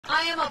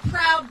am a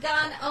proud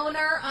gun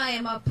owner. I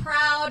am a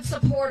proud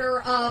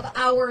supporter of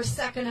our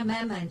Second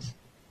Amendment.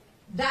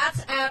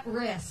 That's at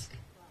risk,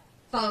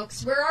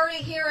 folks. We're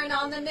already hearing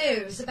on the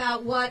news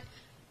about what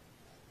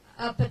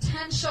a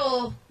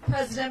potential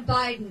President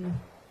Biden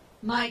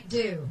might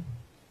do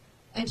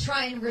and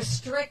trying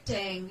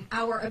restricting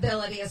our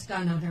ability as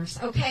gun owners.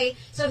 Okay,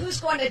 so who's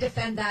going to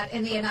defend that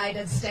in the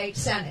United States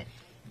Senate?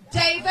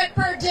 David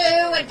Perdue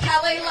and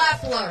Kelly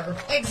Loeffler.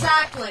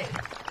 Exactly.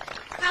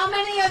 How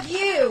many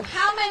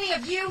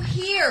of you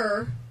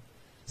here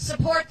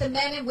support the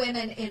men and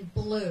women in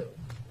blue?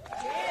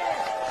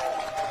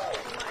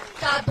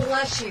 God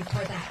bless you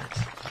for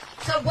that.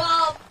 So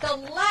while the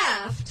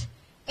left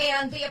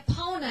and the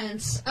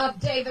opponents of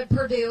David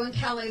Perdue and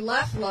Kelly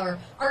Loeffler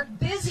are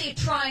busy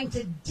trying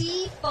to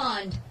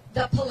defund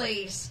the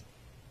police,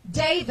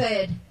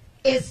 David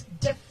is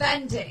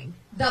defending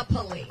the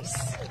police.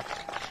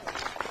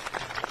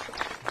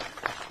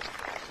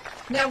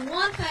 Now,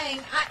 one thing,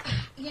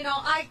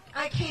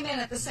 I came in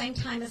at the same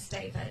time as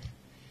David,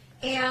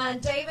 and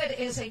David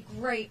is a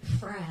great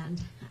friend.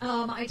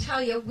 I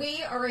tell you,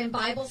 we are in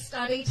Bible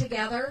study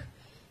together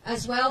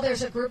as well.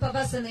 There's a group of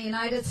us in the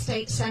United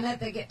States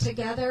Senate that get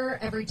together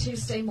every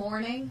Tuesday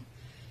morning.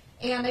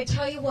 And I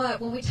tell you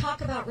what, when we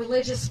talk about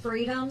religious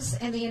freedoms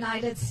in the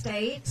United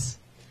States,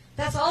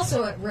 that's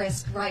also at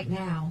risk right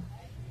now.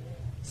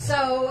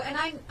 So, and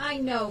I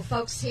know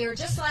folks here,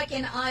 just like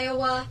in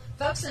Iowa,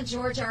 folks in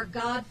Georgia are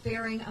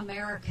God-fearing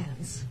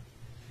Americans.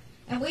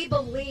 And we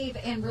believe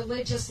in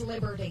religious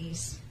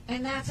liberties,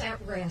 and that's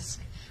at risk.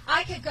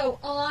 I could go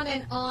on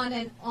and on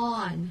and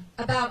on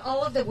about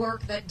all of the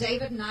work that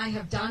David and I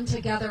have done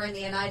together in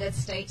the United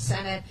States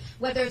Senate,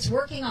 whether it's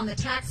working on the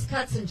Tax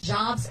Cuts and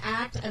Jobs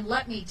Act, and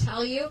let me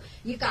tell you,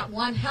 you've got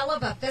one hell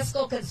of a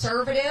fiscal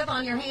conservative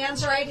on your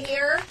hands right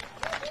here.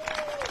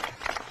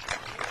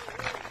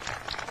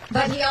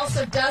 But he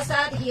also does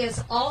that. He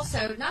is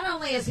also, not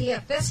only is he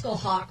a fiscal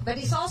hawk, but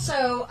he's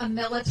also a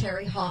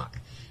military hawk.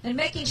 And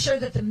making sure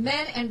that the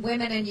men and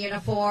women in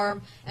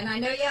uniform, and I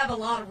know you have a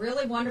lot of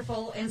really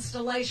wonderful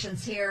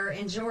installations here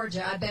in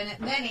Georgia. I've been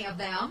at many of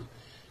them.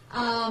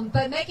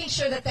 But making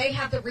sure that they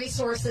have the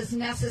resources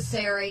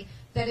necessary,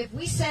 that if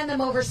we send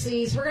them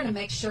overseas, we're going to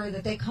make sure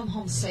that they come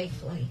home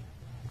safely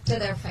to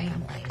their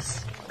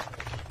families.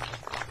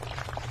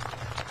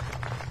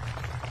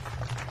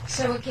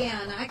 So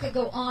again, I could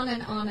go on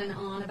and on and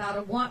on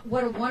about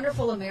what a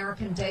wonderful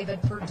American David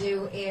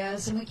Perdue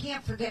is. And we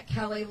can't forget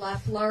Kelly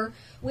Loeffler.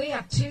 We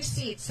have 2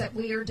 seats that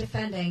we are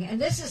defending. And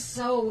this is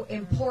so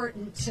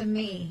important to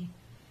me.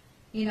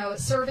 You know,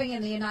 serving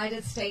in the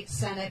United States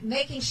Senate,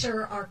 making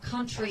sure our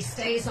country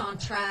stays on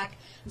track.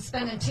 I'm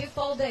spending 2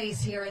 full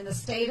days here in the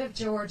state of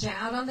Georgia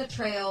out on the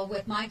trail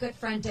with my good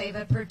friend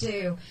David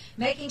Perdue,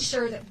 making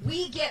sure that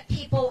we get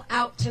people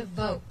out to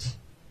vote.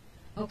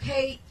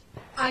 Okay?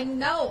 I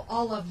know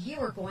all of you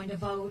are going to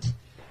vote,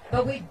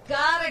 but we've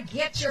got to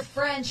get your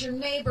friends, your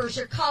neighbors,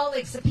 your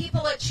colleagues, the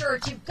people at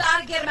church. You've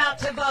got to get them out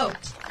to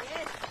vote.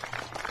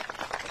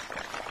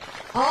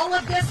 All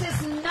of this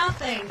is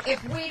nothing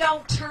if we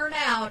don't turn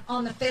out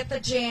on the 5th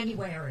of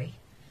January.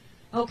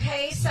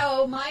 Okay,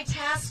 so my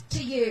task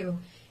to you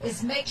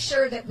is make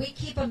sure that we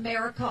keep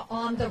America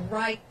on the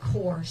right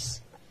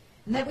course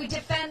and that we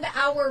defend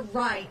our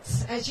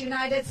rights as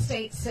United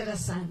States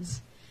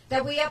citizens,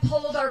 that we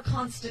uphold our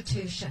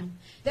Constitution,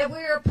 that we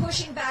are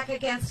pushing back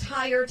against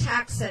higher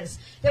taxes,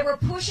 that we're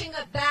pushing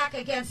back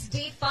against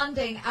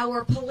defunding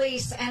our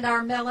police and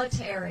our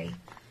military.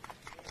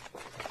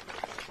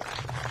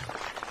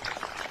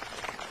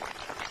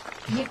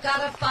 You've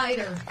got a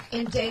fighter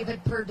in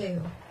David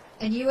Perdue,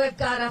 and you have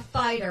got a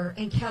fighter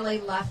in Kelly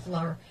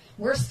Loeffler.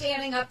 We're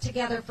standing up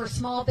together for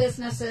small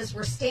businesses.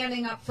 We're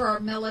standing up for our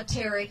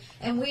military,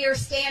 and we are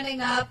standing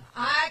up.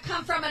 I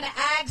come from an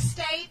ag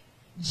state.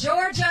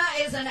 Georgia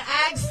is an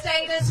ag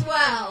state as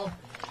well,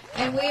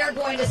 and we are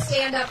going to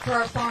stand up for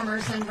our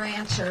farmers and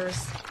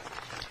ranchers.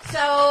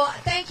 So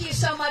thank you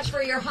so much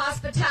for your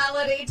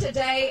hospitality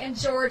today in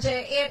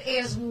Georgia. It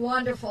is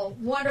wonderful,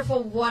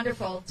 wonderful,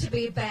 wonderful to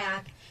be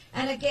back.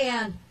 And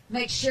again,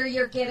 make sure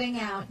you're getting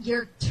out.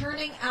 You're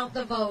turning out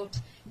the vote.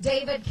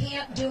 David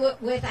can't do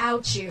it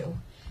without you.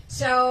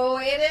 So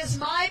it is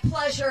my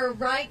pleasure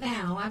right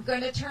now. I'm going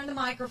to turn the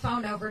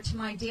microphone over to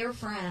my dear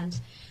friend.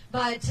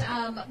 But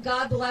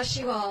God bless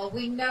you all.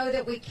 We know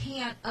that we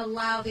can't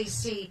allow these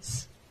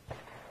seats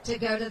to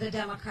go to the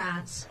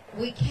Democrats.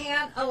 We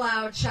can't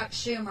allow Chuck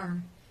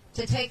Schumer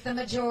to take the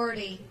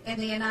majority in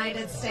the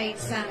United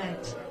States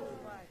Senate.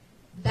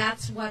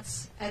 That's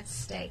what's at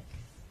stake.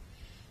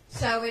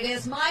 So it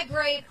is my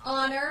great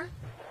honor,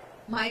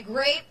 my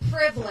great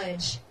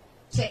privilege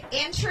to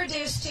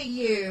introduce to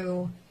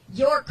you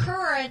your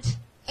current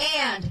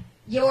and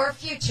your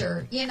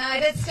future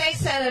United States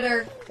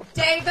Senator,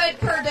 David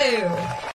Perdue.